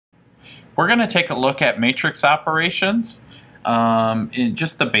We're going to take a look at matrix operations, in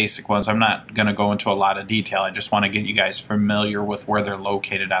just the basic ones. I'm not going to go into a lot of detail. I just want to get you guys familiar with where they're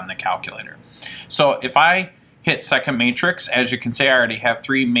located on the calculator. So if I hit second matrix, as you can see, I already have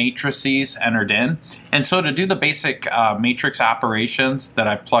 3 matrices entered in. And so to do the basic matrix operations that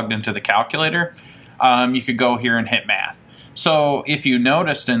I've plugged into the calculator, you could go here and hit math. So if you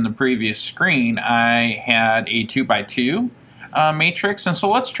noticed in the previous screen, I had a 2x2 matrix. And so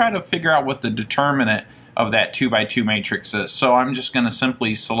let's try to figure out what the determinant of that 2x2 matrix is. So I'm just going to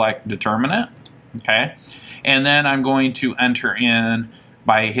simply select determinant, okay? And then I'm going to enter in,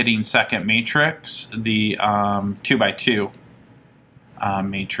 by hitting second matrix, the 2x2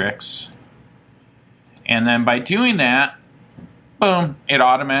 matrix. And then by doing that, boom, it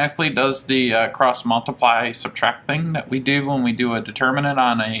automatically does the cross multiply subtract thing that we do when we do a determinant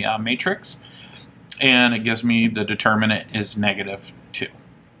on a matrix. And it gives me the determinant is -2.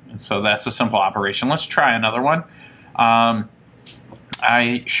 And so that's a simple operation. Let's try another one.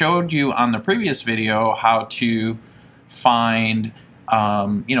 I showed you on the previous video how to find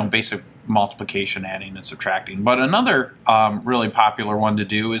basic multiplication, adding, and subtracting. But another really popular one to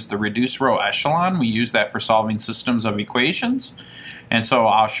do is the reduce row echelon. We use that for solving systems of equations. And so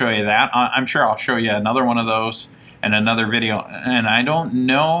I'll show you that. I'm sure I'll show you another one of those in another video. And I don't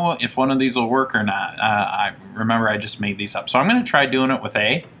know if one of these will work or not. I remember I just made these up. So I'm going to try doing it with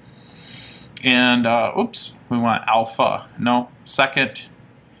A. And oops, we want alpha. No, second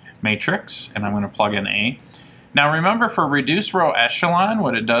matrix. And I'm going to plug in A. Now remember, for reduce row echelon,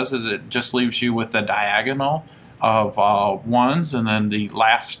 what it does is it just leaves you with the diagonal of ones, and then the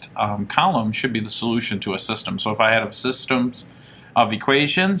last column should be the solution to a system. So if I had a systems of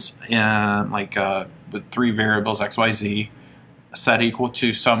equations and with 3 variables x, y, z set equal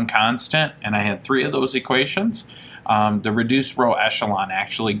to some constant, and I had 3 of those equations, the reduce row echelon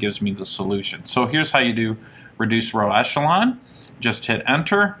actually gives me the solution. So here's how you do reduce row echelon. Just hit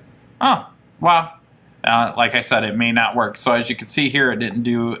enter. Oh, wow. Like I said, it may not work. So as you can see here, it didn't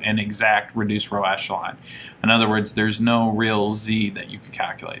do an exact reduce row echelon. In other words, there's no real z that you could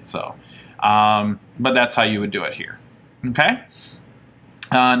calculate. So, but that's how you would do it here. Okay.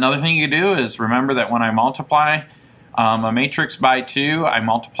 Another thing you do is remember that when I multiply a matrix by 2, I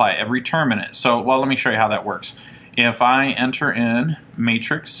multiply every term in it. So, well, let me show you how that works. If I enter in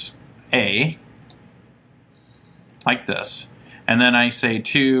matrix A like this, and then I say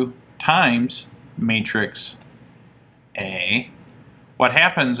 2 times matrix A, what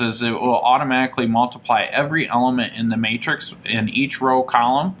happens is it will automatically multiply every element in the matrix in each row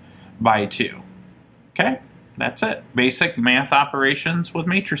column by 2. Okay, that's it. Basic math operations with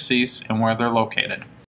matrices and where they're located.